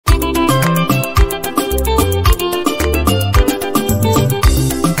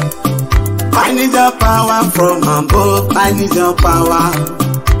need your power from above. I need your power.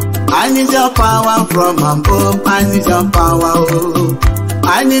 I need your power from above. I need your power. Oh.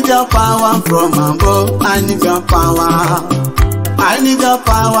 I need your power from above. I need your power. I need your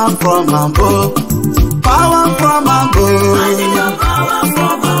power from above. Power from above. I need your power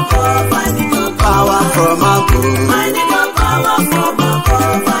from above. I need your Power from above. I need your power from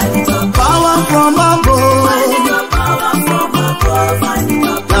above. I need your Power from above. I need your power from above. I need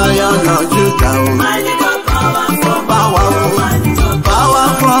your Lion of Judah. I need your power from Power. above. I need your Power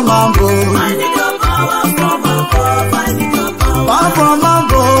from above. I need your power from above. I need your Power from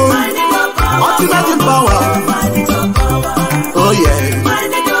above. I need your power Ultimate power. I need your power. Oh yeah. I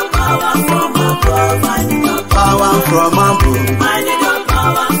need your power from above. I need your Power from above. I need your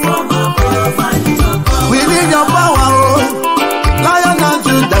power from above. I need your We need your power, oh. Lion of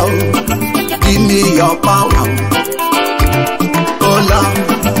Judah, oh. Give me your power, oh Lord.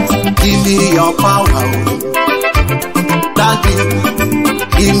 Give me your power, oh. Daddy,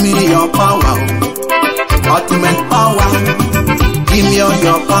 give me your power, oh. Ultimate power. Give me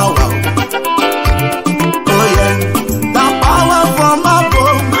your power, oh yeah. The power from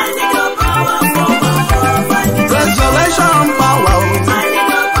above. I need your power from above. I need Resurrection power, oh. I need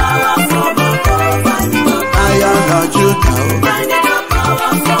your power from above. I need your Lion of Judah, oh. I need your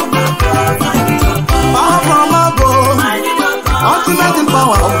power from above. I need your Power from above. I need your power. Ultimate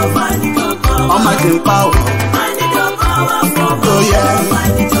power, oh. I need your power. Almighty power. I need your power from Oh yeah.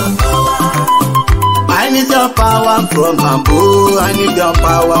 I need your power. I need your power from above. I need your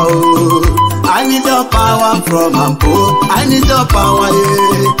power. Oh. I need your power from above. I need your power.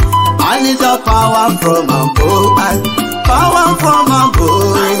 Yeah. I need your power from above. Power from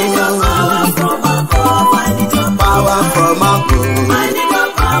above. I need your power from above. I need your Power from above. I need your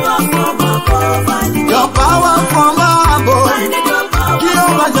power from above. I need Your power from above. I need your power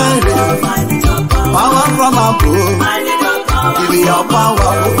Jehovah Jireh. I need your power. Power from above. I need your power. Give me your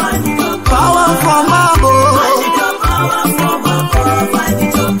power. I need your Power from above. I need your power from above. I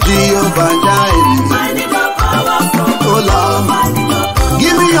need your Jehovah Jireh. I need your power from Oh Lord. I need your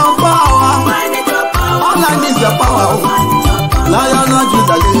Give me your power. I need your power. All I need is your power. I need your Lion of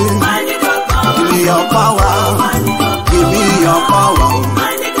Judah. I need your power. Give me your power. I need your Give me your power.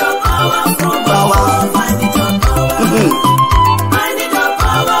 I need your power from Power. I need your power. I need your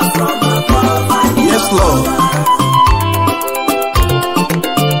power from above. I need Yes, Lord.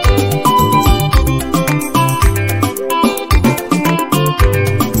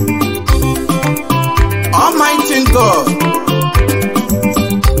 Almighty God,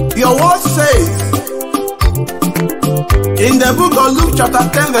 your word says in the book of Luke chapter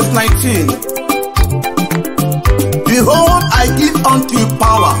 10 verse 19, behold, I give unto you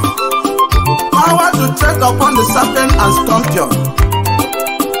power to tread upon the serpent and scorpion,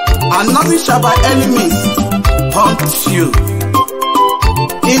 and nothing shall by any means hurt you.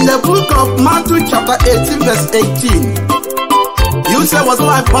 In the book of Matthew chapter 18 verse 18, you say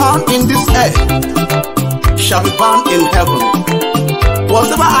whatsoever I bound in this earth shall be bound in heaven.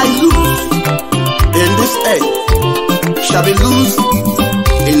 Whatever I loose in this earth shall be loosed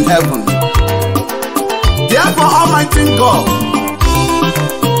in heaven. Therefore, Almighty God,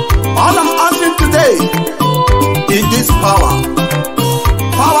 all I'm asking today is this power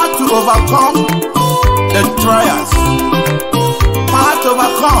to overcome the trials, power to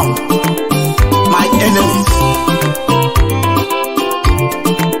overcome my enemies.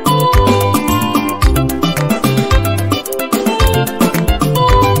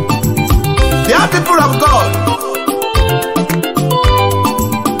 Dear people of God,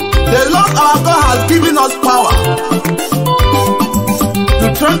 the Lord our God has given us power to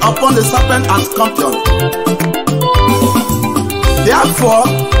tread upon the serpent and scorpion. Therefore,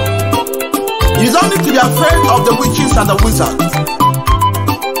 you don't need to be afraid of the witches and the wizards,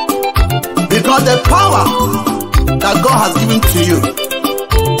 because the power that God has given to you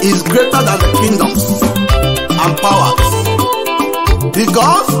is greater than the kingdoms and powers.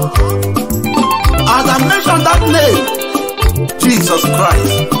 Because as I mentioned that name, Jesus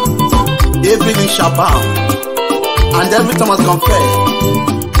Christ, every knee shall bow and every tongue must confess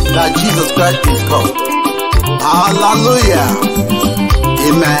that Jesus Christ is God. Hallelujah.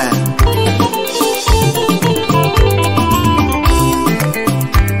 Amen.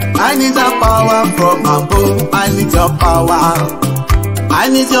 I need your power from above. I need your power. I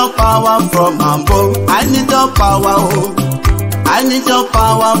need your power from above. I need your power. Oh. I need your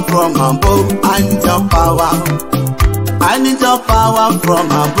power from above. I need your power. I need your power from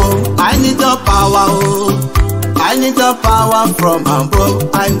above. I need your power. Oh. I need your power from above.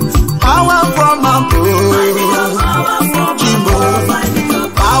 I need power from above. I need your power from Give